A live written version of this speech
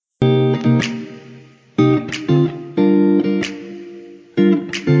Hello,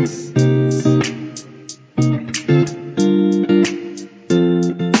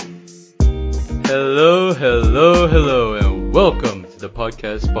 and welcome to the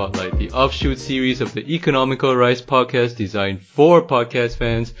Podcast Spotlight, the offshoot series of the Economical Rice podcast designed for podcast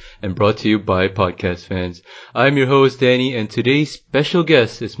fans and brought to you by podcast fans. I'm your host, Danny, and today's special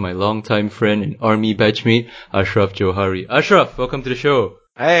guest is my longtime friend and army batchmate, Ashraf Johari. Ashraf, welcome to the show.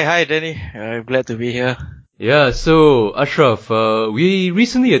 Hi, Danny. I'm glad to be here. Yeah, so Ashraf, we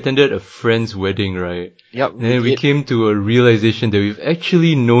recently attended a friend's wedding, right? Yep. And we came to a realization that we've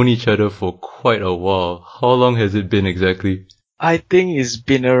actually known each other for quite a while. How long has it been exactly? I think it's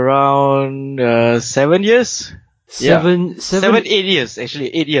been around 7 years. 8 years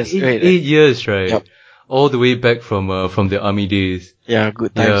actually. 8 years. Eight years, right? Yep. All the way back from the army days. Yeah,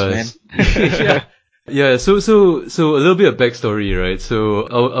 good times, man. Yeah, so a little bit of backstory, right? So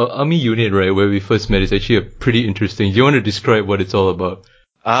our army unit, right, where we first met is actually a pretty interesting. Do you want to describe what it's all about?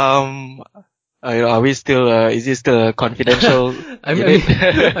 Are we still? Is it still a confidential? I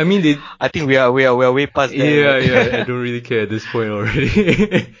mean, I think we are way past that. Yeah. I don't really care at this point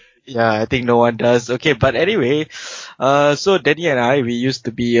already. Yeah, I think no one does. Okay, but anyway, so Danny and I, we used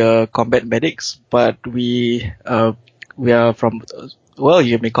to be combat medics, but we are from. Well,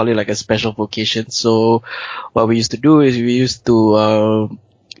 you may call it like a special vocation. So what we used to do is we used to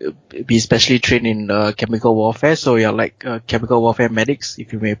be specially trained in chemical warfare. So we are like chemical warfare medics,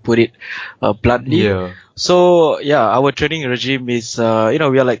 if you may put it bluntly. Yeah. So yeah, our training regime is we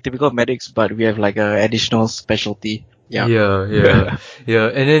are like typical medics, but we have like a additional specialty. Yeah. Yeah.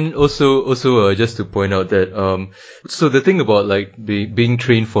 And then also, just to point out that, so the thing about like being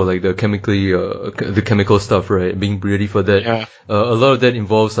trained for like the chemical stuff, right? Being ready for that. A lot of that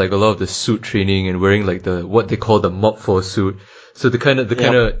involves like a lot of the suit training and wearing like what they call the Mob 4 suit. So the kind of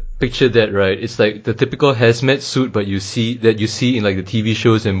picture that, right? It's like the typical hazmat suit, but you see in like the TV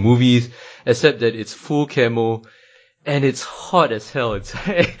shows and movies, except that it's full camo. And it's hot as hell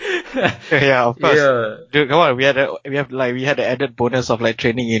inside. Yeah, of course. Yeah. Dude, come on, we had the added bonus of like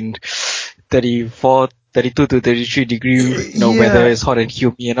training in 32 to 33 degree, weather is hot and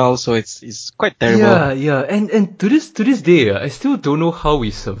humid and all, so it's quite terrible. Yeah. And to this day, I still don't know how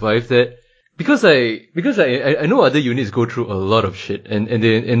we survived that. Because I know other units go through a lot of shit and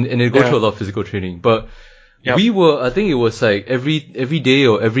they go through a lot of physical training, but Yep. I think it was like every day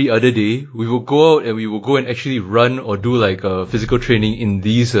or every other day, we will go out and we will go and actually run or do like physical training in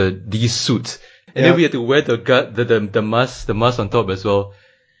these suits. And then we had to wear the mask on top as well.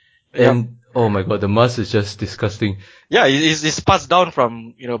 And oh my god, the mask is just disgusting. Yeah, it's passed down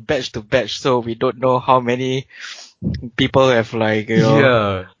from, batch to batch, so we don't know how many people have like,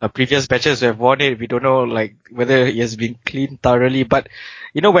 previous batches have worn it. We don't know like whether it has been cleaned thoroughly, but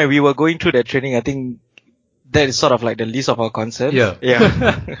when we were going through that training, I think that is sort of like the least of our concerns. Yeah.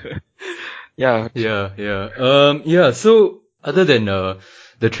 So other than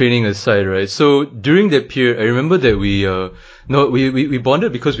the training aside, right? So during that period, I remember that we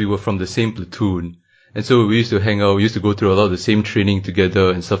bonded because we were from the same platoon, and so we used to hang out. We used to go through a lot of the same training together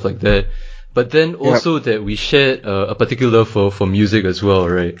and stuff like that. But then also that we shared a particular love for music as well,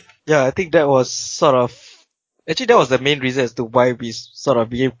 right? Yeah, I think that was actually, that was the main reason as to why we sort of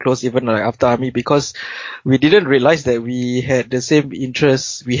became close even like after army, because we didn't realize that we had the same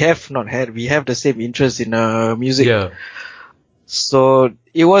interests. We have the same interest in music. Yeah. So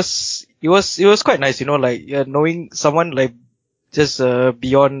it was quite nice, knowing someone like just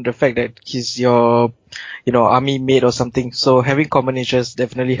beyond the fact that he's your army mate or something. So having common interests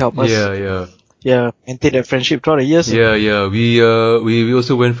definitely helped us. Yeah, maintain that friendship throughout the years. Yeah. We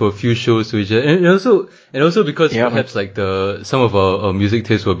also went for a few shows with each other, and also because perhaps like some of our music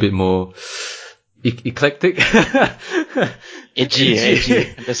tastes were a bit more eclectic. Edgy.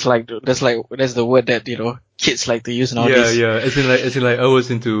 That's the word that kids like to use nowadays. Yeah. As in like I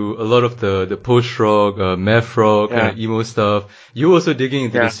was into a lot of the post rock, math rock, kind of emo stuff. You were also digging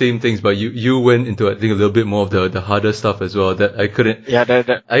into the same things, but you went into I think a little bit more of the harder stuff as well. That I couldn't. Yeah,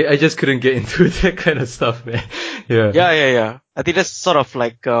 I just couldn't get into that kind of stuff, man. Yeah. I think that's sort of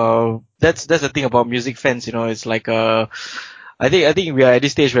like that's the thing about music fans. It's like I think we are at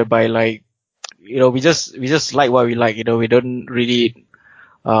this stage whereby like we just like what we like. We don't really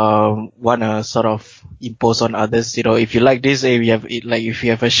want to sort of impose on others. If you like this, we have it. Like if you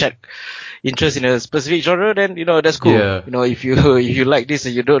have a shared interest in a specific genre, then that's cool. Yeah. If you like this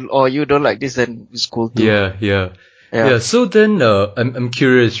and you don't like this, then it's cool too. Yeah. So then, I'm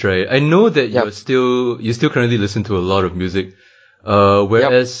curious, right? I know that you still currently listen to a lot of music.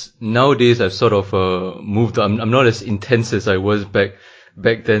 Whereas nowadays I've sort of moved. I'm not as intense as I was back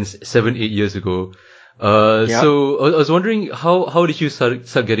back then, 7-8 years ago. Yeah. So I was wondering how did you start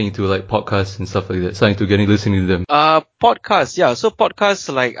getting into like podcasts and stuff like that, starting to listening to them? Podcasts, yeah. So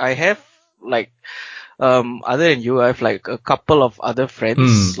podcasts, like I have like other than you, I have like a couple of other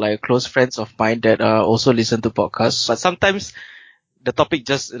friends, like close friends of mine that also listen to podcasts. But sometimes the topic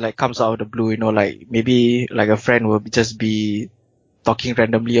just like comes out of the blue, you know, like maybe like a friend will just be talking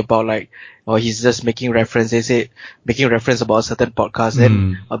randomly about like, or he's just making reference, making reference about a certain podcast.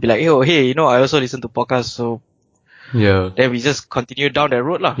 Then I'll be like, oh, hey, you know, I also listen to podcasts. So Yeah. then we just continue down that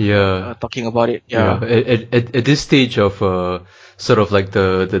road lah. Yeah. Talking about it. Yeah. At this stage of sort of like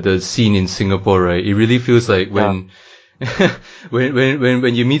the scene in Singapore, right? It really feels like when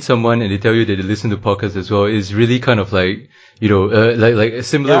when you meet someone and they tell you that they listen to podcasts as well, it's really kind of like, you know, like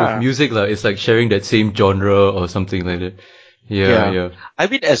similar with music, like it's like sharing that same genre or something like that. Yeah. I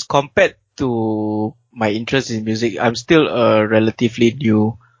mean, as compared to my interest in music, I'm still a relatively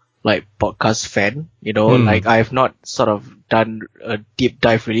new like podcast fan, you know, like I've not sort of done a deep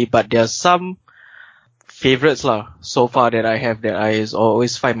dive really, but there are some favorites lah so far that I have that I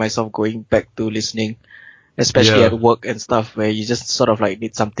always find myself going back to listening, especially at work and stuff where you just sort of like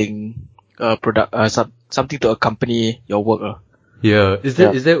need something something to accompany your work. Yeah. Is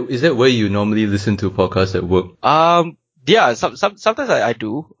that where you normally listen to podcasts at work? Yeah, sometimes I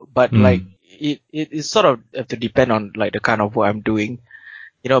do, but like it sort of have to depend on like the kind of work I'm doing.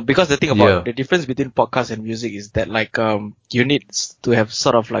 You know, because the thing about the difference between podcast and music is that like you need to have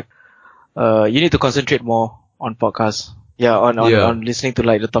sort of like you need to concentrate more on podcasts. Yeah, on listening to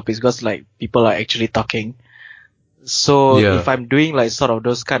like the topics because like people are actually talking. So if I'm doing like sort of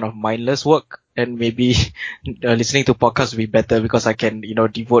those kind of mindless work, then maybe listening to podcasts will be better because I can, you know,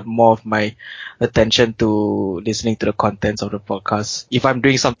 devote more of my attention to listening to the contents of the podcast. If I'm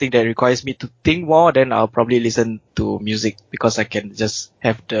doing something that requires me to think more, then I'll probably listen to music because I can just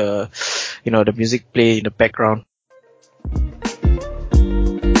have the, you know, the music play in the background.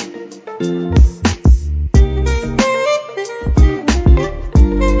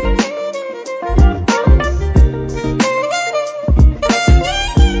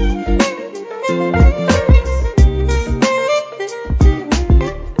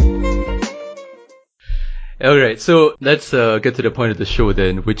 Alright, so let's get to the point of the show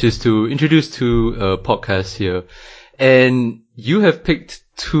then, which is to introduce two podcasts here. And you have picked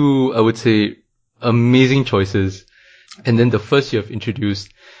two, I would say, amazing choices. And then the first you have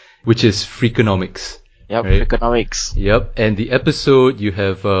introduced, which is Freakonomics. Yep, right? Freakonomics. Yep, and the episode you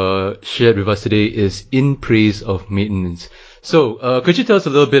have shared with us today is In Praise of Maintenance. So, could you tell us a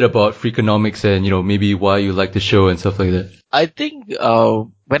little bit about Freakonomics and, you know, maybe why you like the show and stuff like that? I think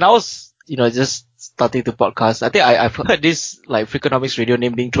when I was, you know, just starting the podcast, I think I've heard this like Freakonomics radio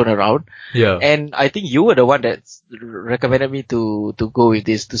name being thrown around. Yeah. And I think you were the one that recommended me to go with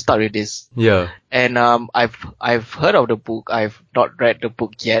this, to start with this. Yeah. And I've heard of the book. I've not read the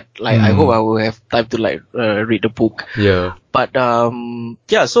book yet. Like I hope I will have time to like read the book. Yeah. But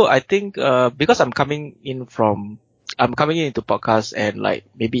yeah, so I think because I'm coming into podcasts and like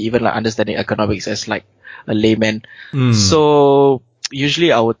maybe even like understanding economics as like a layman. So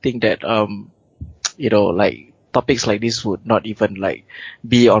usually I would think that you know, like topics like this would not even like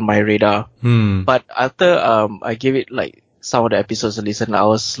be on my radar. But after I gave it like some of the episodes a listen, I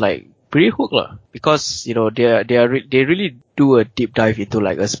was like pretty hooked lah, because you know they really do a deep dive into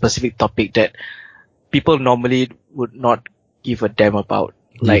like a specific topic that people normally would not give a damn about.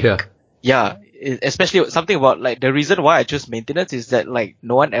 Like especially something about like the reason why I chose maintenance is that like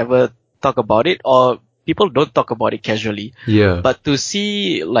no one ever talk about it, or people don't talk about it casually. Yeah. But to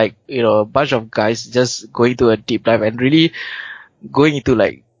see like, you know, a bunch of guys just going to a deep dive and really going into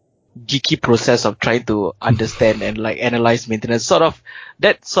like geeky process of trying to understand and like analyze maintenance,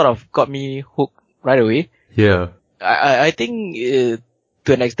 that sort of got me hooked right away. Yeah. I think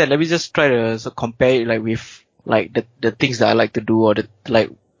to an extent, let me just try to compare it like with like the things that I like to do, or the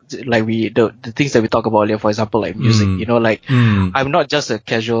things that we talk about earlier, for example, like music, you know, like I'm not just a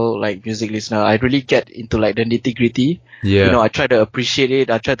casual like music listener. I really get into like the nitty gritty. Yeah. You know, I try to appreciate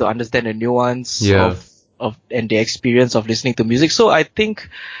it. I try to understand the nuance of and the experience of listening to music. So I think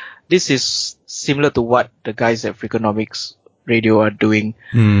this is similar to what the guys at Freakonomics Radio are doing.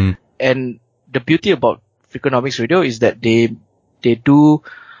 And the beauty about Freakonomics Radio is that they do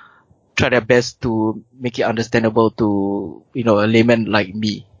try their best to make it understandable to, you know, a layman like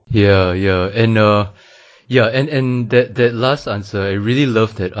me. Yeah. And and that last answer, I really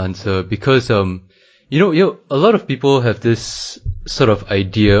love that answer because you know, a lot of people have this sort of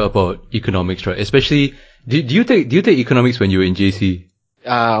idea about economics, right? Especially, do you take economics when you were in JC?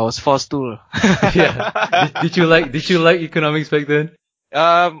 I was forced to. Yeah. Did you like economics back then?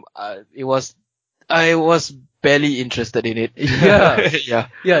 I was barely interested in it. Yeah. Yeah.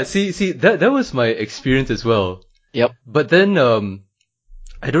 Yeah, see, that was my experience as well. Yep. But then,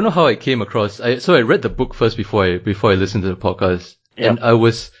 I don't know how I came across, so I read the book first before I listened to the podcast. Yep.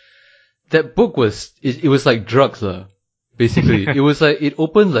 And that book was, it was like drugs, basically. It was like, it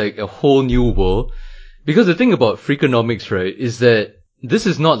opened like a whole new world. Because the thing about Freakonomics, right, is that this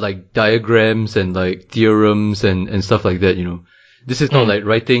is not like diagrams and like theorems and stuff like that, you know. This is not like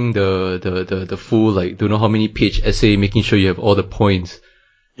writing the full, like, don't know how many page essay, making sure you have all the points.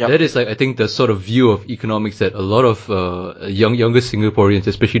 Yep. That is like, I think, the sort of view of economics that a lot of younger Singaporeans,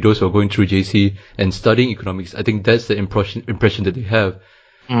 especially those who are going through JC and studying economics, I think that's the impression that they have.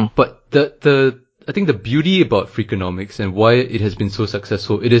 But I think the beauty about Freakonomics and why it has been so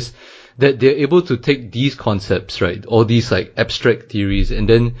successful, it is that they're able to take these concepts, right, all these like abstract theories, and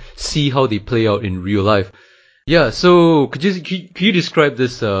then see how they play out in real life. Yeah, so could you describe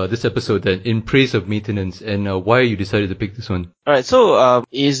this episode then, in praise of maintenance, and why you decided to pick this one? Alright, so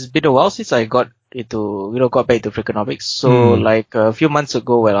it's been a while since I got back into Freakonomics. So like a few months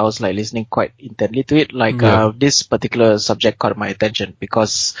ago, when I was like listening quite intently to it, like this particular subject caught my attention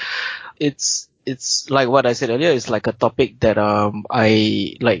because it's like what I said earlier. It's like a topic that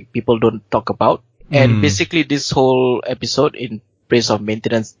I like people don't talk about, and basically this whole episode in praise of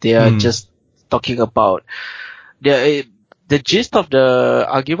maintenance, they are just talking about the gist of the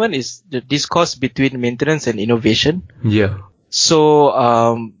argument is the discourse between maintenance and innovation. Yeah.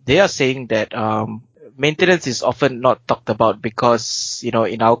 So they are saying that maintenance is often not talked about because, you know,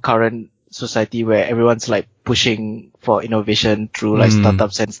 in our current society where everyone's like pushing for innovation through like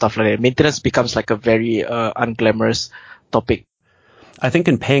startups and stuff like that, maintenance becomes like a very unglamorous topic. I think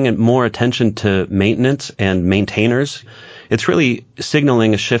in paying more attention to maintenance and maintainers, it's really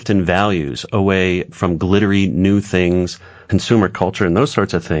signaling a shift in values away from glittery new things, consumer culture, and those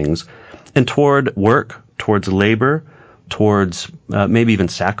sorts of things, and toward work, towards labor, towards maybe even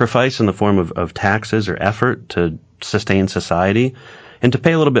sacrifice in the form of taxes or effort to sustain society, and to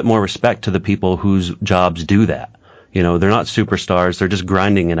pay a little bit more respect to the people whose jobs do that. You know, they're not superstars, they're just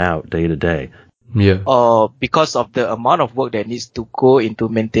grinding it out day to day. Yeah. Because of the amount of work that needs to go into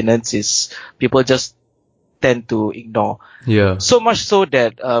maintenance, is people just tend to ignore. Yeah. So much so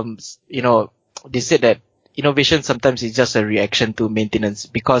that they said that innovation sometimes is just a reaction to maintenance,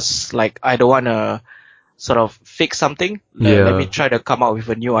 because like I don't want to sort of fix something. Let me try to come up with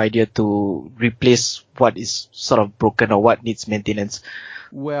a new idea to replace what is sort of broken or what needs maintenance.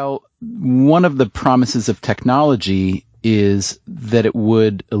 Well, one of the promises of technology is that it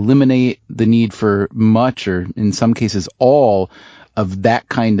would eliminate the need for much, or in some cases all, of that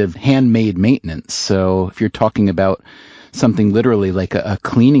kind of handmade maintenance. So if you're talking about something literally like a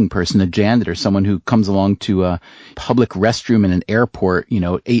cleaning person, a janitor, someone who comes along to a public restroom in an airport,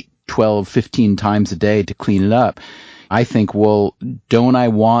 8, 12, 15 times a day to clean it up, I think, well, don't I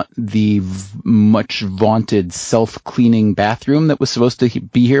want the much vaunted self-cleaning bathroom that was supposed to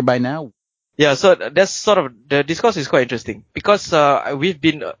be here by now? Yeah, so that's sort of, the discourse is quite interesting because we've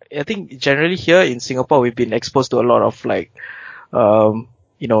been, I think generally here in Singapore, we've been exposed to a lot of like,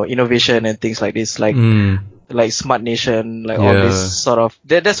 innovation and things like this, like Smart Nation, like all this sort of,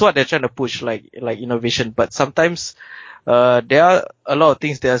 that's what they're trying to push, like innovation. But sometimes, there are a lot of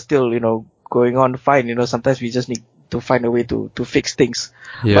things that are still, going on fine. Sometimes we just need to find a way to fix things.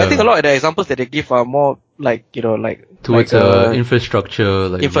 Yeah. But I think a lot of the examples that they give are more like, towards infrastructure,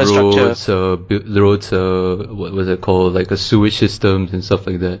 like roads, what was it called, like a sewage systems and stuff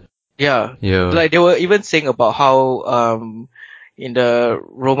like that. Yeah. Yeah. Like they were even saying about how in the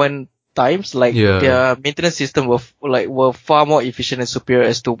Roman times, like their maintenance system were far more efficient and superior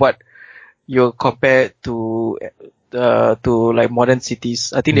as to what you compare to like modern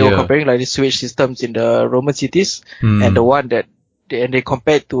cities. I think they were comparing like the sewage systems in the Roman cities and the one that they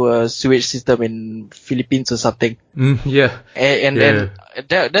compared to a sewage system in Philippines or something. And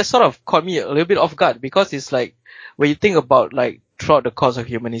that sort of caught me a little bit off guard, because it's like when you think about like throughout the course of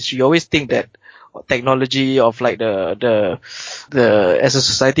human history, you always think that technology of like the as a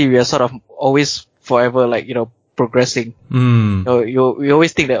society, we are sort of always forever like, progressing. You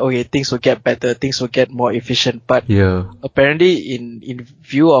always think that, okay, things will get better, things will get more efficient, but apparently in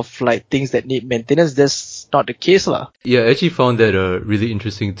view of like things that need maintenance, that's not the case lah. Yeah, I actually found that really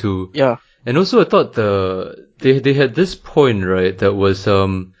interesting too. Yeah. And also I thought they had this point, right, that was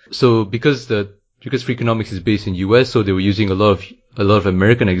so because Freakonomics is based in US, so they were using a lot of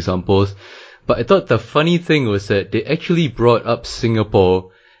American examples. But I thought the funny thing was that they actually brought up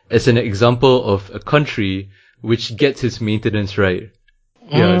Singapore as an example of a country which gets its maintenance right.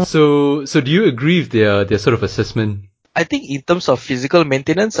 Yeah. So do you agree with their sort of assessment? I think in terms of physical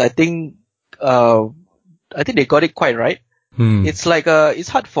maintenance, I think they got it quite right. It's like it's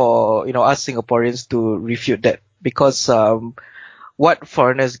hard for us Singaporeans to refute that, because what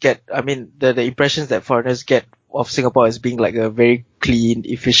foreigners get, I mean the impressions that foreigners get of Singapore as being like a very clean,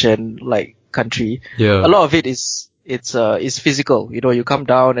 efficient like country. Yeah. A lot of it is it's physical. You come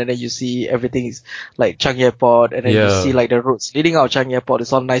down and then you see everything is like Changi Airport, and then you see like the roads leading out of Changi Airport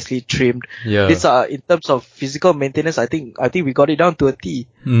is all nicely trimmed. Yeah. These are, in terms of physical maintenance, I think we got it down to a T.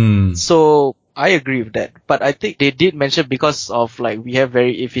 So I agree with that. But I think they did mention, because of like we have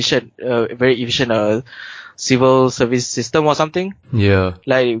very efficient civil service system or something. Yeah.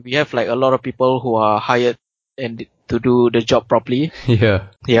 Like we have like a lot of people who are hired and to do the job properly. Yeah.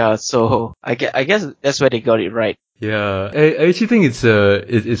 Yeah. So I guess that's where they got it right. Yeah. I actually think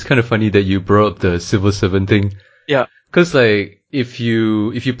it's kind of funny that you brought up the civil servant thing. Yeah. Cause like, if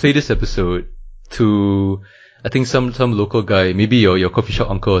you play this episode to, I think some local guy, maybe your coffee shop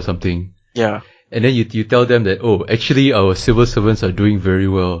uncle or something. Yeah. And then you tell them that, oh, actually our civil servants are doing very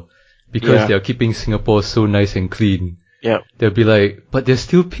well because they are keeping Singapore so nice and clean. Yeah. They'll be like, but they're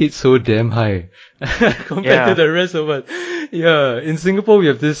still paid so damn high compared to the rest of us. Yeah. In Singapore, we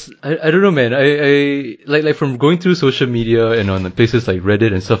have this, I don't know, man. I like from going through social media and on places like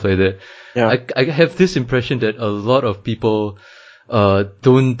Reddit and stuff like that. Yeah. I have this impression that a lot of people,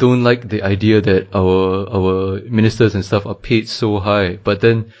 don't like the idea that our ministers and stuff are paid so high. But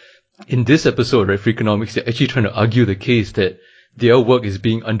then in this episode, right, Freakonomics, they're actually trying to argue the case that their work is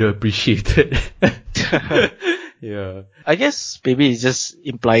being underappreciated. Yeah. I guess maybe it's just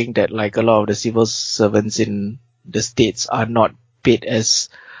implying that like a lot of the civil servants in the States are not paid as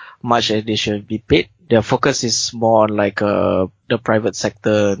much as they should be paid. Their focus is more on like the private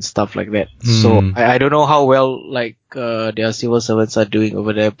sector and stuff like that. So I don't know how well like their civil servants are doing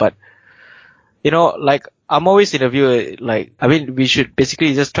over there, but like I'm always in the view, like, I mean, we should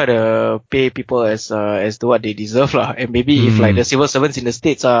basically just try to pay people as to what they deserve lah. And maybe if like the civil servants in the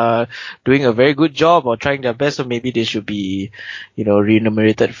States are doing a very good job or trying their best, so maybe they should be,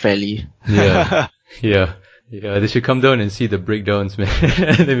 remunerated fairly. Yeah. Yeah. Yeah, they should come down and see the breakdowns, man.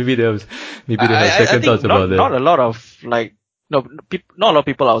 Then maybe they have second thoughts about that. Not a lot of like, not a lot of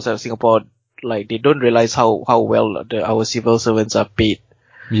people outside of Singapore, like, they don't realize how well our civil servants are paid.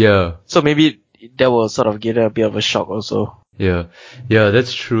 Yeah. So maybe that will sort of give it a bit of a shock also. Yeah. Yeah,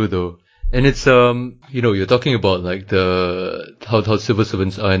 that's true though. And it's, you're talking about like how civil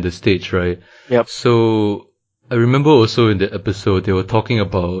servants are in the States, right? Yep. So I remember also in the episode, they were talking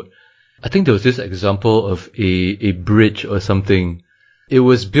about, I think there was this example of a bridge or something. It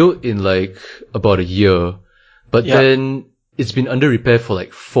was built in like about a year, but then it's been under repair for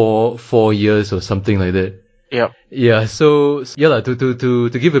like four years or something like that. Yeah. Yeah. So to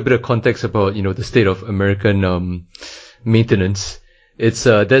give a bit of context about, the state of American, maintenance, it's,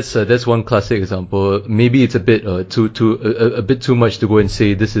 that's one classic example. Maybe it's a bit, a bit too much to go and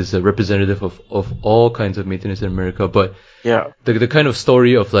say this is a representative of all kinds of maintenance in America, but the kind of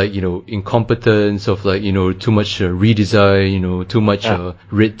story of like, incompetence, of like, too much redesign, too much,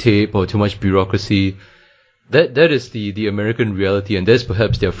 red tape or too much bureaucracy. That is the American reality, and that's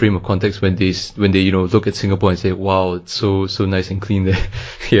perhaps their frame of context when they look at Singapore and say, wow, it's so nice and clean there.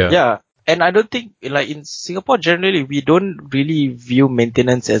 Yeah. And I don't think, like, in Singapore generally, we don't really view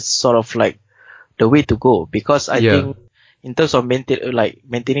maintenance as sort of like the way to go, because I think in terms of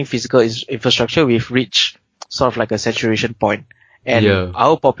maintaining physical infrastructure, we've reached sort of like a saturation point, and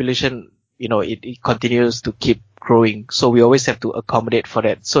our population, it continues to keep growing. So we always have to accommodate for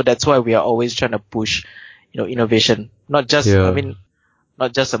that. So that's why we are always trying to push, innovation, not just,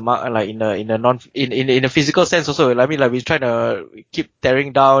 not just like in a physical sense also. I mean, like, we're trying to keep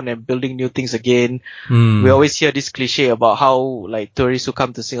tearing down and building new things again. We always hear this cliche about how like tourists who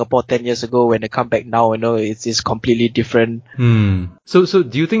come to Singapore 10 years ago, when they come back now, it's completely different. So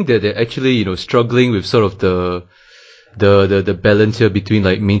do you think that they're actually, struggling with sort of the balance here between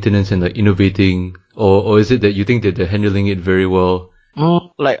like maintenance and like innovating, or is it that you think that they're handling it very well?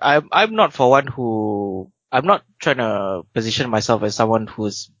 Like, I'm not for one who, I'm not trying to position myself as someone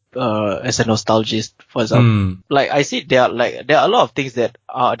who's as a nostalgist, for example. Like, I see there are a lot of things that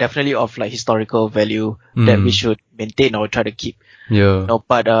are definitely of like historical value that we should maintain or try to keep.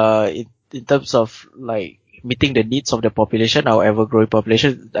 But in terms of like meeting the needs of the population, our ever-growing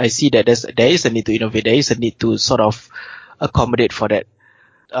population, I see that there is a need to innovate. There is a need to sort of accommodate for that.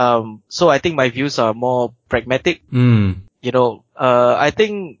 So I think my views are more pragmatic. I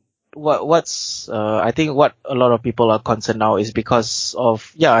think I think what a lot of people are concerned now is because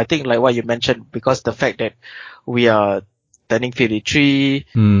of, I think like what you mentioned, because the fact that we are turning 53.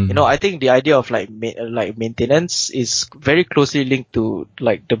 I think the idea of like maintenance is very closely linked to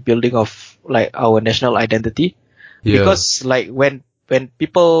like the building of like our national identity. Yeah. Because like when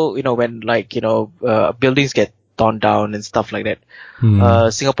people, buildings get torn down and stuff like that,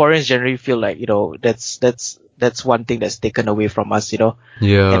 Singaporeans generally feel like, that's one thing that's taken away from us, Yeah.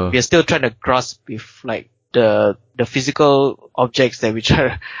 and we're still trying to grasp with like the physical objects that we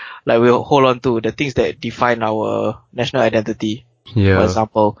try, like we hold on to, the things that define our national identity. Yeah. For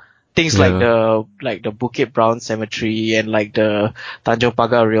example, things Yeah. like the Bukit Brown Cemetery and like the Tanjong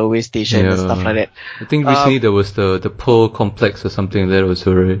Pagar railway station and stuff like that. I think recently there was the Pearl Complex or something like that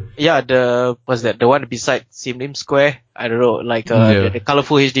also, right? Yeah, the one beside Sim Lim Square? I don't know, like the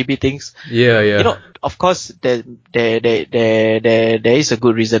colorful HDB things. Yeah. Of course, there is a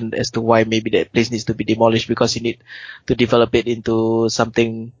good reason as to why maybe that place needs to be demolished, because you need to develop it into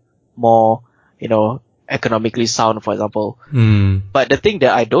something more, economically sound, for example. But the thing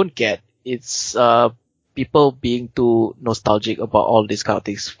that I don't get, it's people being too nostalgic about all these kind of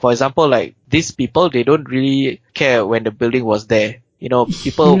things. For example, like these people, they don't really care when the building was there.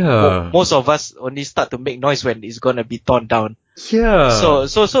 People, most of us only start to make noise when it's gonna be torn down. Yeah. So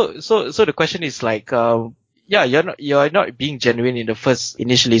the question is like, you're not being genuine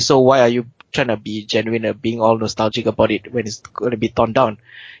initially. So why are you trying to be genuine and being all nostalgic about it when it's going to be torn down?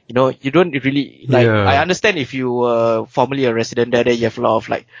 You don't really like. Yeah. I understand if you were formerly a resident there, you have a lot of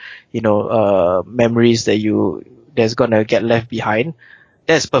like, memories that's gonna get left behind.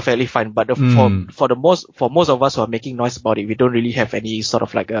 That's perfectly fine. But for most of us who are making noise about it, we don't really have any sort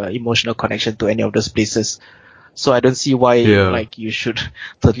of like emotional connection to any of those places. So I don't see why like you should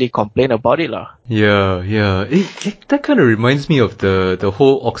totally complain about it, lah. Yeah. That kind of reminds me of the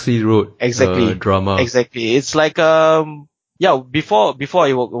whole Oxley Road drama. Exactly. It's like before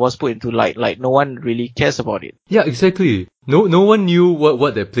it was put into light, like no one really cares about it. Yeah, exactly. No one knew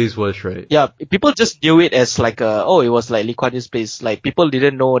what that place was, right? Yeah, people just knew it as like it was like Lee Kuan Yew's place. Like people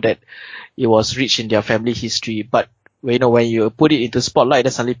didn't know that it was rich in their family history, but when you put it into spotlight,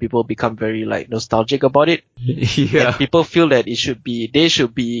 then suddenly people become very like nostalgic about it. Yeah. And people feel that they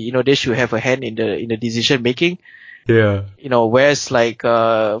should have a hand in the decision making. Yeah. Whereas like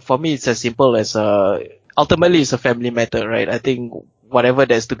for me it's as simple as ultimately it's a family matter, right? I think whatever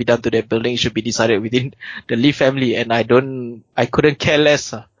that's to be done to that building should be decided within the Lee family, and I couldn't care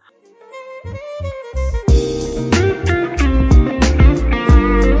less.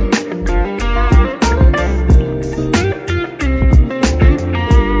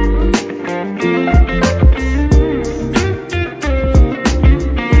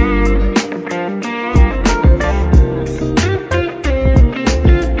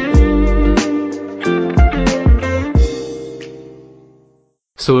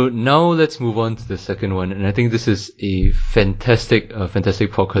 So now let's move on to the second one, and I think this is a fantastic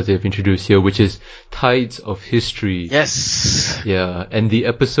podcast they have introduced here, which is Tides of History. Yes. Yeah, and the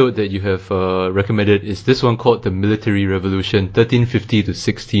episode that you have recommended is this one called The Military Revolution, 1350 to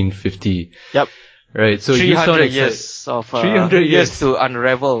 1650. Yep. Right, so 300 years of 300 years to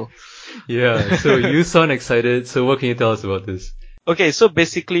unravel. Yeah, so you sound excited. So what can you tell us about this? Okay, so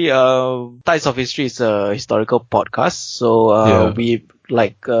basically, Tides of History is a historical podcast. So we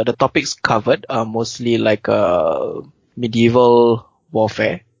like the topics covered are mostly like medieval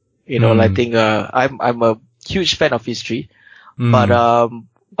warfare. I think I'm a huge fan of history, but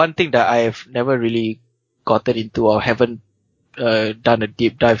one thing that I've never really gotten into or haven't done a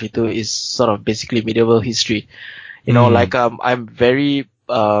deep dive into is sort of basically medieval history. I'm very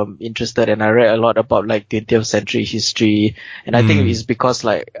interested, and I read a lot about like 20th century history, and I think it's because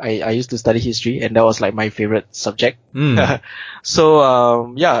like I used to study history, and that was like my favorite subject. So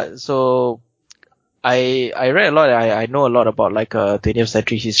I read a lot. I know a lot about like 20th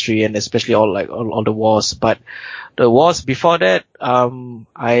century history, and especially all the wars. But the wars before that,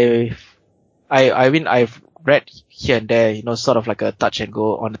 I've read here and there, sort of like on a touch and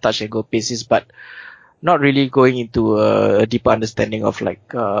go basis, but not really going into a deeper understanding of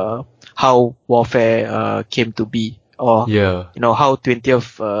like how warfare came to be, or how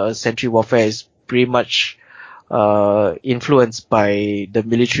 20th century warfare is pretty much influenced by the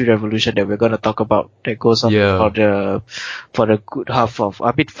military revolution that we're going to talk about, that goes on for the good half of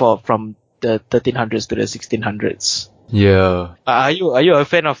from the 1300s to the 1600s. Yeah. Are you a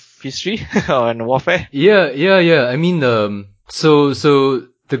fan of history and warfare? Yeah. I mean, so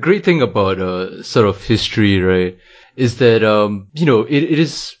the great thing about sort of history, right, is that it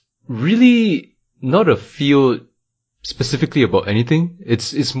is really not a field specifically about anything.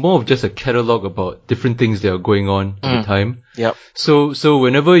 It's more of just a catalog about different things that are going on at the time. Yep. So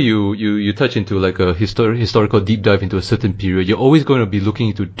whenever you touch into like a historical deep dive into a certain period, you're always going to be looking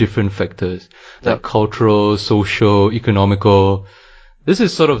into different factors, like cultural, social, economical. This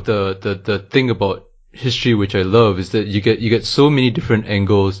is sort of the thing about history which I love, is that you get so many different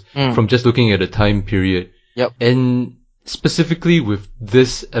angles from just looking at a time period. Yep. And specifically with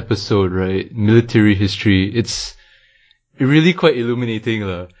this episode, right, military history, it's really quite illuminating,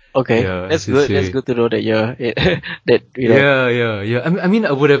 lah. Okay, Yeah, that's to good. say. That's good to know that that you know. Yeah. I mean,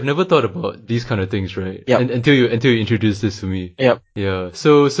 I would have never thought about these kind of things, right? Yep. Until you introduced this to me. Yep. Yeah.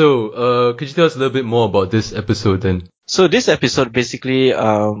 So, could you tell us a little bit more about this episode then? So this episode basically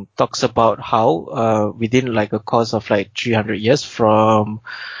talks about how within like a course of like 300 years from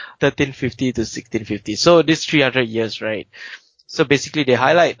 1350 to 1650. So this 300 years, right? So basically they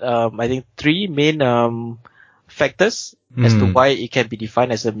highlight I think three main factors as to why it can be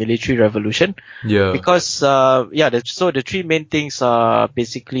defined as a military revolution. Yeah. Because so the three main things are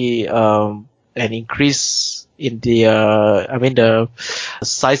basically an increase in the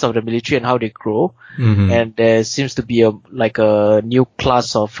size of the military and how they grow. Mm-hmm. And there seems to be a new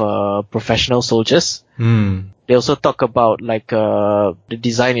class of professional soldiers. They also talk about like the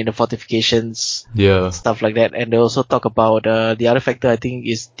design in the fortifications, stuff like that. And they also talk about the other factor, I think,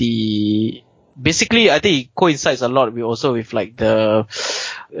 is basically I think it coincides a lot with like the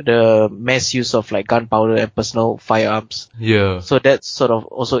mass use of like gunpowder and personal firearms. Yeah. So that sort of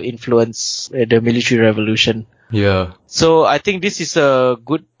also influenced the military revolution. Yeah. So I think this is a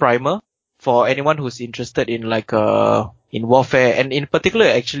good primer for anyone who's interested in like in warfare, and in particular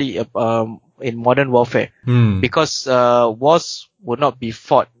actually in modern warfare, because wars would not be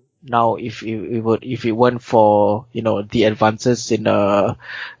fought now if it weren't for the advances in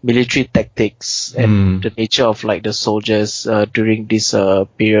military tactics and the nature of like the soldiers during this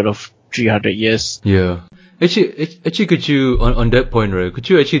period of 300 years. Yeah. Actually, could you on that point, right? Could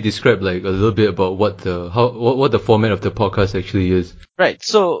you actually describe like a little bit about what the format of the podcast actually is? Right.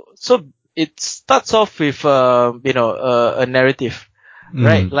 So it starts off with a narrative,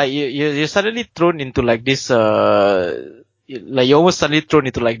 right? Like you're suddenly thrown into like this like you're almost suddenly thrown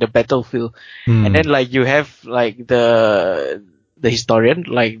into like the battlefield, and then like you have like the historian,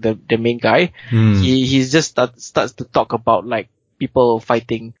 like the main guy. He just starts to talk about like people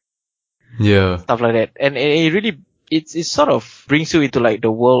fighting. Yeah. Stuff like that. And it really, it sort of brings you into like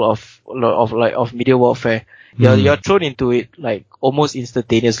the world of media warfare. You're thrown into it like almost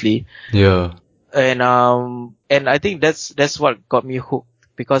instantaneously. Yeah. And I think that's what got me hooked,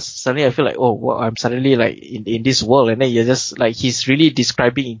 because suddenly I feel like, oh, well, I'm suddenly like in this world, and then you're just like, he's really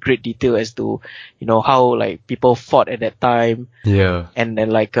describing in great detail as to, how like people fought at that time. Yeah. And then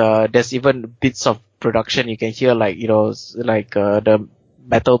like, there's even bits of production you can hear, like, the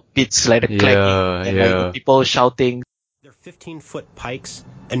metal pits, like the clanging, and like people shouting. Their 15-foot pikes,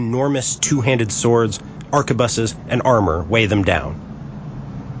 enormous two-handed swords, arquebuses, and armor weigh them down.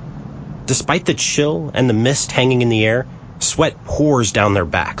 Despite the chill and the mist hanging in the air, sweat pours down their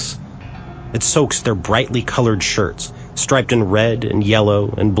backs. It soaks their brightly colored shirts, striped in red and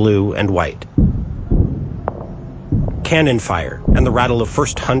yellow and blue and white. Cannon fire and the rattle of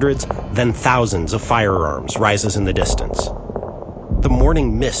first hundreds, then thousands of firearms rises in the distance. The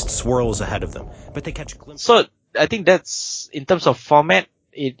morning mist swirls ahead of them, but they catch glimpses. So I think that's, in terms of format,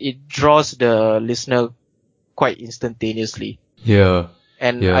 it draws the listener quite instantaneously. Yeah.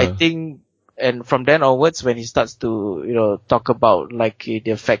 And I think, and from then onwards, when he starts to, talk about like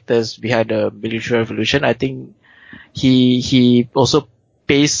the factors behind the military revolution, I think he also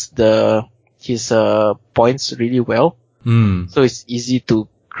paced his points really well. So it's easy to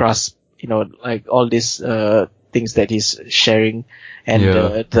grasp, like all these things that he's sharing, and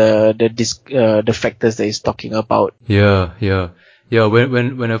the factors that he's talking about. Yeah.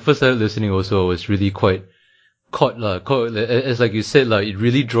 When I first started listening, also I was really quite caught, as like you said, it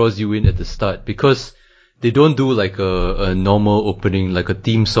really draws you in at the start, because they don't do like a normal opening, like a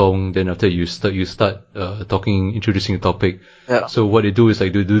theme song, then after you start introducing a topic. Yeah. So what they do is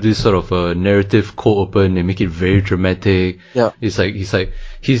like they do this sort of a narrative cold open and make it very dramatic. Yeah. It's like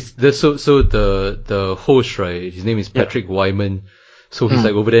the host, right, his name is Patrick Wyman. So he's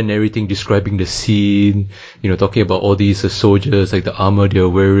like over there narrating, describing the scene, talking about all these soldiers, like the armor they're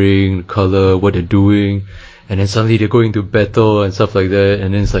wearing, the color, what they're doing. And then suddenly they're going to battle and stuff like that.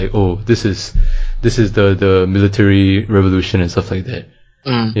 And then it's like, oh, this is the military revolution and stuff like that.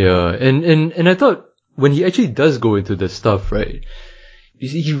 Yeah. And I thought when he actually does go into the stuff, right,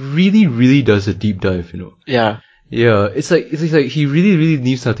 he really, really does a deep dive, Yeah. Yeah, it's like he really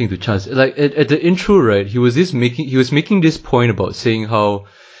leaves nothing to chance. Like at the intro, right? He was making this point about saying how,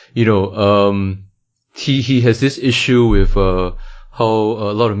 he has this issue with how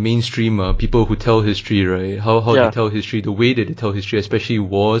a lot of mainstream people who tell history, right? How they tell history, the way that they tell history, especially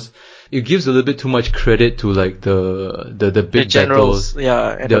wars, it gives a little bit too much credit to like the big generals,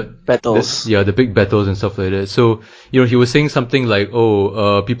 battles, and the battles. the big battles and stuff like that. So he was saying something like,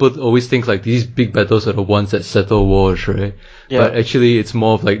 people always think like these big battles are the ones that settle wars, right? Yeah. But actually, it's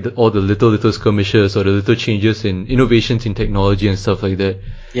more of like all the little skirmishes or the little changes in innovations in technology and stuff like that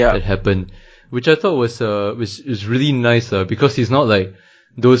that happen. Which I thought was really nice, because he's not like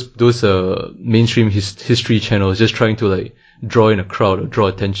those mainstream history channels just trying to like draw in a crowd or draw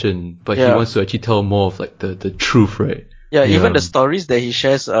attention, but he wants to actually tell more of like the truth, right? Yeah, even the stories that he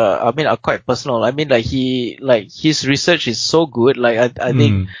shares, are quite personal. I mean, like his research is so good. Like I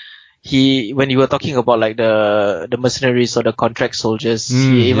think when you were talking about like the mercenaries or the contract soldiers,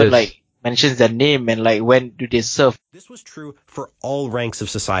 he even like mentions their name and like when do they serve. This was true for all ranks of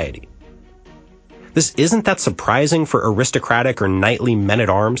society. This isn't that surprising for aristocratic or knightly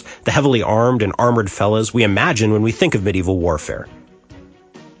men-at-arms, the heavily armed and armored fellows we imagine when we think of medieval warfare.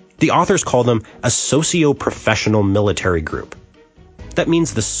 The authors call them a socio-professional military group. That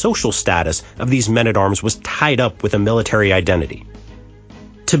means the social status of these men-at-arms was tied up with a military identity.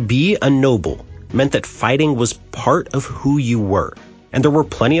 To be a noble meant that fighting was part of who you were, and there were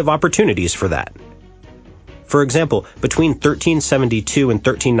plenty of opportunities for that. For example, between 1372 and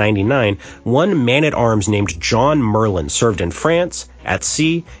 1399, one man-at-arms named John Merlin served in France, at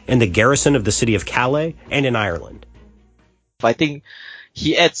sea, in the garrison of the city of Calais, and in Ireland. I think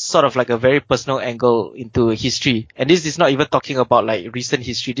he adds sort of like a very personal angle into history. And this is not even talking about like recent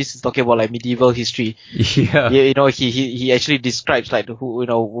history. This is talking about like medieval history. Yeah. He actually describes like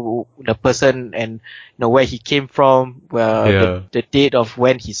who the person and where he came from, the date of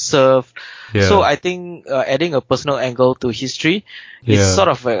when he served. Yeah. So I think adding a personal angle to history is sort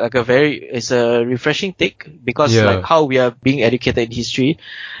of it's a refreshing take, because like how we are being educated in history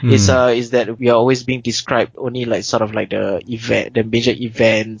is that we are always being described only like sort of like the major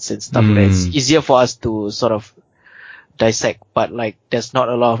events and stuff like that. It's easier for us to sort of dissect, but like there's not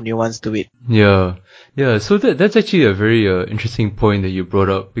a lot of nuance to it. Yeah. So that's actually a very interesting point that you brought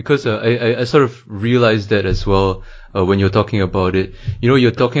up, because I sort of realized that as well when you're talking about it.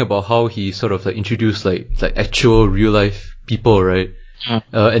 You're talking about how he sort of like introduced like actual real life people, right?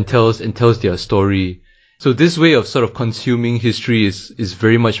 And tells their story. So this way of sort of consuming history is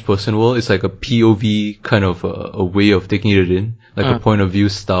very much personal. It's like a POV kind of a way of taking it in, like a point of view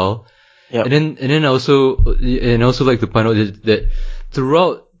style. Yep. And then I also like to point out that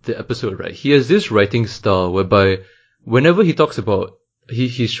throughout the episode, right, he has this writing style whereby whenever he talks about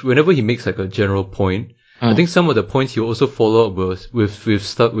whenever he makes like a general point, I think some of the points he'll also follow up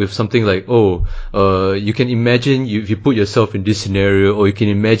with something like, you can imagine if you put yourself in this scenario, or you can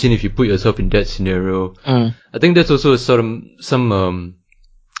imagine if you put yourself in that scenario. I think that's also sort of some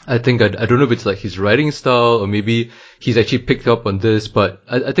I think I don't know if it's like his writing style or maybe he's actually picked up on this, but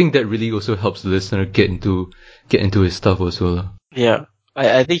I think that really also helps the listener get into his stuff also. Yeah,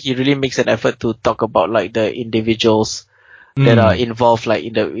 I think he really makes an effort to talk about like the individuals that are involved like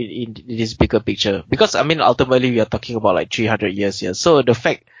in this bigger picture, because I mean ultimately we are talking about like 300 years here. So the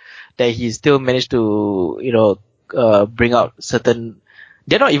fact that he still managed to bring out certain,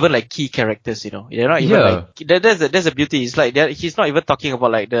 they're not even like key characters, they're not even like, there's a beauty. It's like he's not even talking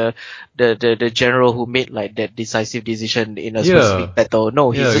about like the general who made like that decisive decision in a specific battle. No,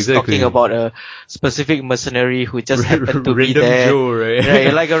 he's just talking about a specific mercenary who just happened to be there. Joe, right?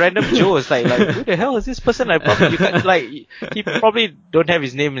 Right, like a random Joe. It's like who the hell is this person? Like probably you can't, like he probably don't have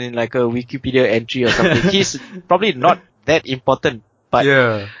his name in like a Wikipedia entry or something. He's probably not that important,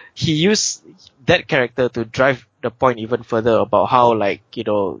 but he used that character to drive the point even further about how like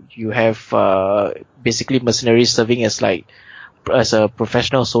you have basically mercenaries serving as a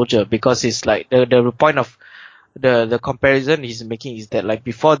professional soldier, because it's like the point of the comparison he's making is that like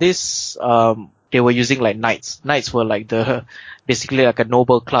before this they were using like knights. Knights were like basically like a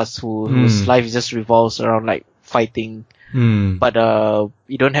noble class whose life just revolves around like fighting. But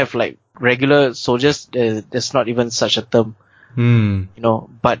you don't have like regular soldiers. There's not even such a term.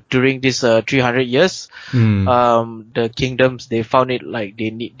 But during this 300 years, the kingdoms, they found it like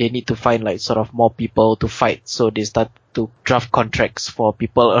they need to find like sort of more people to fight, so they start to draft contracts for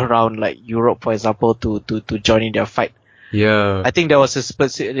people around like Europe, for example, to join in their fight. I think there was a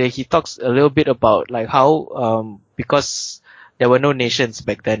specific, he talks a little bit about like how because there were no nations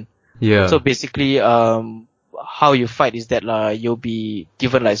back then. So basically how you fight is that you'll be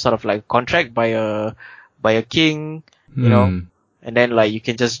given like sort of like contract by by a king, you know, and then like you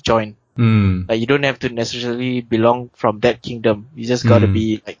can just join. Like you don't have to necessarily belong from that kingdom. You just gotta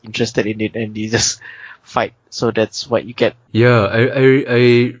be like interested in it, and you just fight. So that's what you get. Yeah,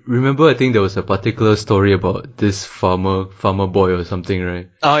 I remember. I think there was a particular story about this farmer boy or something, right?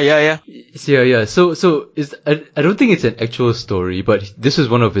 Oh yeah. Yeah. So it's I don't think it's an actual story, but this is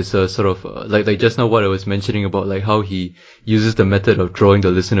one of his sort of like just now what I was mentioning about like how he uses the method of drawing the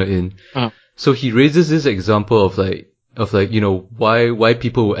listener in. So he raises this example of like you know why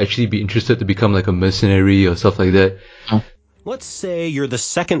people will actually be interested to become like a mercenary or stuff like that. Let's say you're the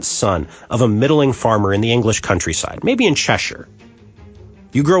second son of a middling farmer in the English countryside, maybe in Cheshire.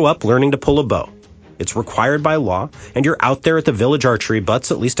 You grow up learning to pull a bow. It's required by law, and you're out there at the village archery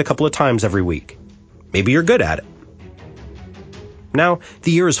butts at least a couple of times every week. Maybe you're good at it. Now, the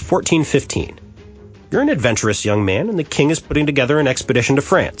year is 1415. You're an adventurous young man, and the king is putting together an expedition to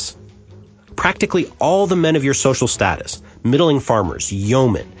France. Practically all the men of your social status, middling farmers,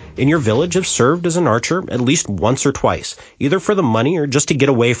 yeomen, in your village have served as an archer at least once or twice, either for the money or just to get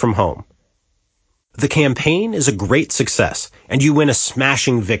away from home. The campaign is a great success, and you win a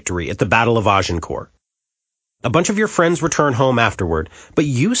smashing victory at the Battle of Agincourt. A bunch of your friends return home afterward, but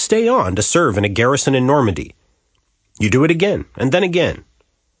you stay on to serve in a garrison in Normandy. You do it again, and then again.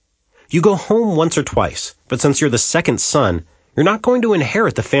 You go home once or twice, but since you're the second son, you're not going to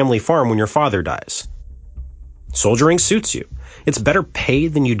inherit the family farm when your father dies. Soldiering suits you. It's better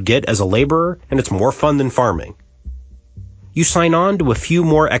paid than you'd get as a laborer, and it's more fun than farming. You sign on to a few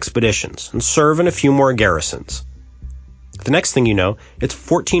more expeditions and serve in a few more garrisons. The next thing you know, it's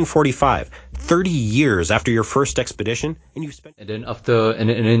 1445, 30 years after your first expedition, and you've spent... And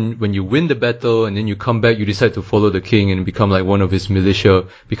then when you win the battle and then you come back, you decide to follow the king and become like one of his militia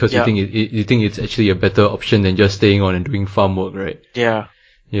because you think it's actually a better option than just staying on and doing farm work, right? Yeah.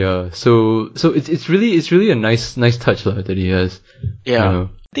 Yeah. So it's really a nice touch that he has. Yeah. You know?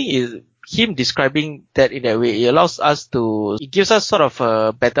 I think is him describing that in that way, it gives us sort of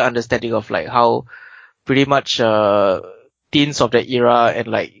a better understanding of like how pretty much teens of the era and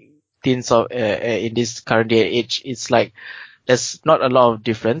like teens of in this current day and age, it's like there's not a lot of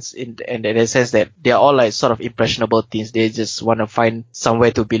difference in the sense that they are all like sort of impressionable teens. They just want to find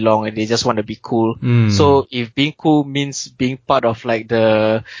somewhere to belong and they just want to be cool. So if being cool means being part of like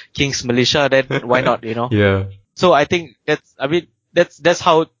the king's militia, then why not, you know? Yeah. So I think that's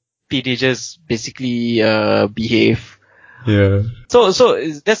how teenagers basically behave. Yeah. So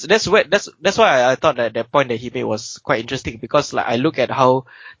that's why I thought that point that he made was quite interesting, because like I look at how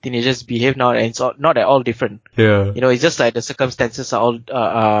teenagers behave now and it's not at all different. Yeah. You know, it's just like the circumstances are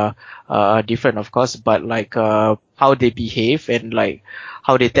all different, of course, but like how they behave and like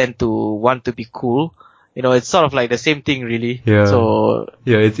how they tend to want to be cool. You know, it's sort of like the same thing, really. Yeah. So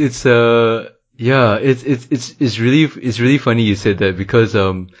yeah, it's really funny you said that because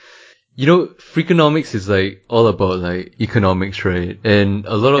you know, Freakonomics is like all about like economics, right? And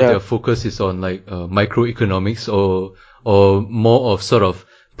a lot of their focus is on like microeconomics or more of sort of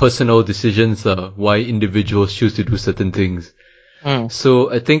personal decisions, why individuals choose to do certain things. So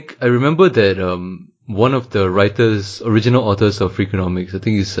I remember that one of the original authors of Freakonomics, I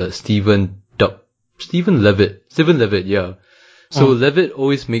think is Stephen Levitt, yeah. So Levitt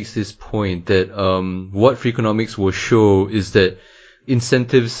always makes this point that what Freakonomics will show is that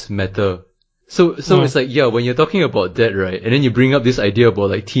incentives matter. So it's like, yeah, when you're talking about that, right, and then you bring up this idea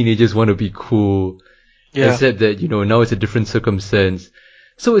about like teenagers want to be cool, except that, you know, now it's a different circumstance.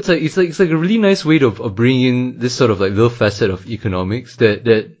 So it's like a really nice way of bringing in this sort of like little facet of economics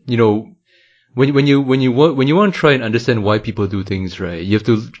that you know, when you want to try and understand why people do things, right, you have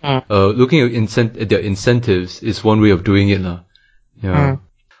to looking at their incentives is one way of doing it, lah. Yeah.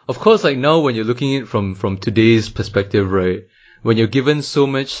 Of course, like now when you're looking at it from today's perspective, right, when you're given so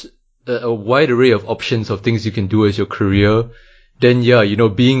much, a wide array of options of things you can do as your career, then yeah, you know,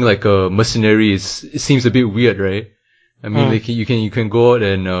 being like a mercenary it seems a bit weird, right? I mean, like you can go out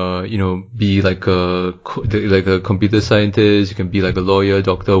and, you know, be like a computer scientist, you can be like a lawyer,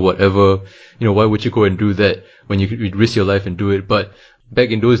 doctor, whatever. You know, why would you go and do that when you could risk your life and do it? But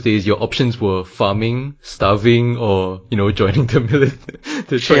back in those days, your options were farming, starving, or, you know, joining the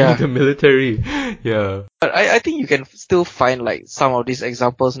military. Yeah. But I think you can still find like some of these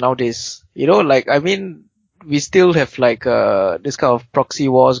examples nowadays. You know, like, I mean, we still have like, this kind of proxy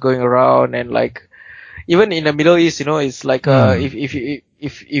wars going around, and like, even in the Middle East, you know, it's like,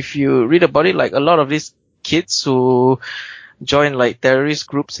 if you read about it, like a lot of these kids who join like terrorist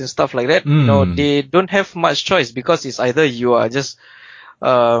groups and stuff like that, you know, they don't have much choice, because it's either you are just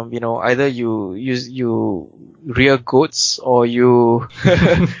either you rear goats or you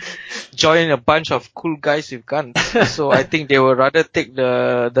join a bunch of cool guys with guns. So I think they would rather take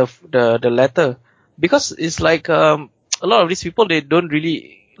the latter, because it's like a lot of these people, they don't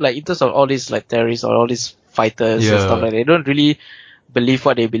really, like, in terms of all these like terrorists or all these fighters and stuff like that, they don't really believe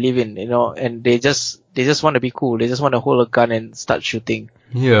what they believe in, and they just want to be cool. They just want to hold a gun and start shooting.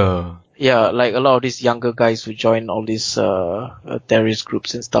 Yeah, like a lot of these younger guys who join all these terrorist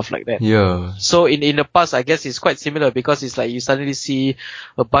groups and stuff like that. Yeah. So in the past, I guess it's quite similar, because it's like you suddenly see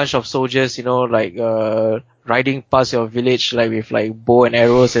a bunch of soldiers, riding past your village, like with like bow and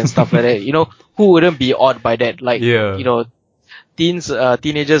arrows and stuff like that. Who wouldn't be awed by that? Like,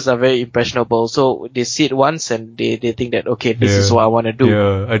 teenagers are very impressionable, so they see it once and they think that, okay, this is what I want to do.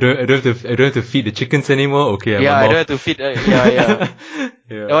 Yeah, I don't have to feed the chickens anymore. Okay, I don't have to feed. That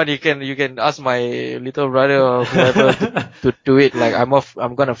one you can ask my little brother or whoever to do it. Like, I'm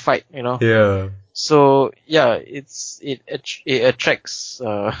gonna fight. Yeah. So yeah, it attracts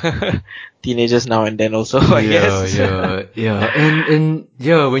teenagers now and then also, I guess. And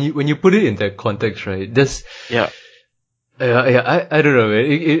when you put it in that context, right? I don't know, man.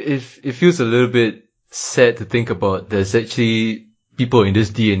 It feels a little bit sad to think about. There's actually people in this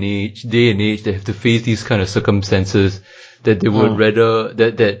day and age that have to face these kind of circumstances, that they would rather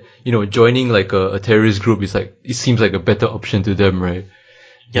that joining like a terrorist group is like, it seems like a better option to them, right?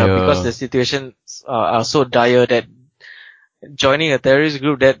 Yeah, because the situations are so dire that joining a terrorist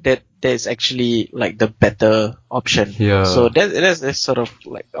group, that is actually like the better option. Yeah. So that's sort of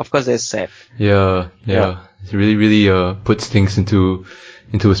like, of course, that's sad. Yeah. It really puts things into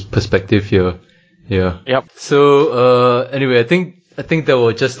perspective here. Yeah. Yep. So anyway, I think that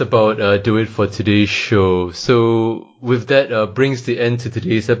will just about do it for today's show. So with that brings the end to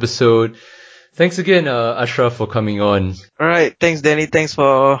today's episode. Thanks again, Ashraf, for coming on. All right, thanks, Danny. Thanks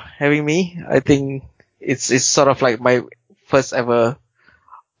for having me. I think it's sort of like my first ever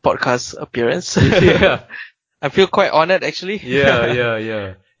podcast appearance. Yeah. I feel quite honored, actually.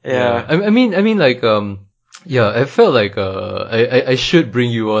 Yeah. I mean, like, I felt like I should bring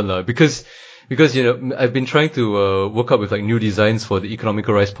you on, because I've been trying to work up with like new designs for the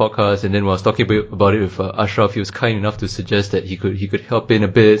Economical Rise podcast, and then when I was talking about it with Ashraf, he was kind enough to suggest that he could help in a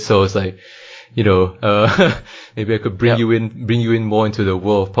bit. So I was like, maybe I could bring you in more into the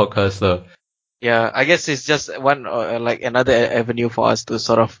world of podcasts. Yeah, I guess it's just one like another avenue for us to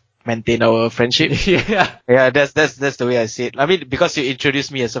sort of maintain our friendship. Yeah, that's the way I see it. I mean, because you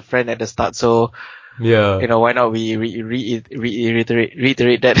introduced me as a friend at the start, so why not we reiterate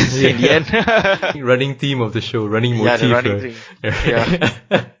that in the end. Running theme of the show, running motif. Yeah, the running theme.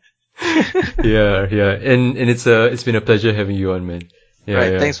 Yeah. And it's been a pleasure having you on, man.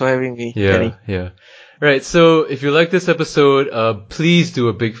 Thanks for having me, Kenny. Right, so if you like this episode, please do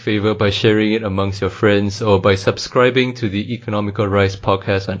a big favor by sharing it amongst your friends, or by subscribing to the Economical Rise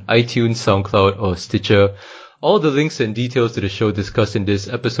podcast on iTunes, SoundCloud, or Stitcher. All the links and details to the show discussed in this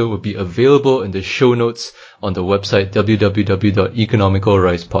episode will be available in the show notes on the website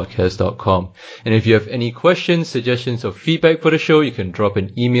www.economicalrisepodcast.com. And if you have any questions, suggestions, or feedback for the show, you can drop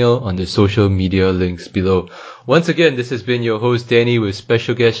an email on the social media links below. Once again, this has been your host Danny with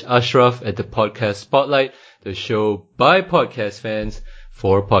special guest Ashraf at the Podcast Spotlight, the show by podcast fans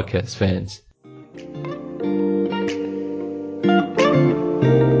for podcast fans.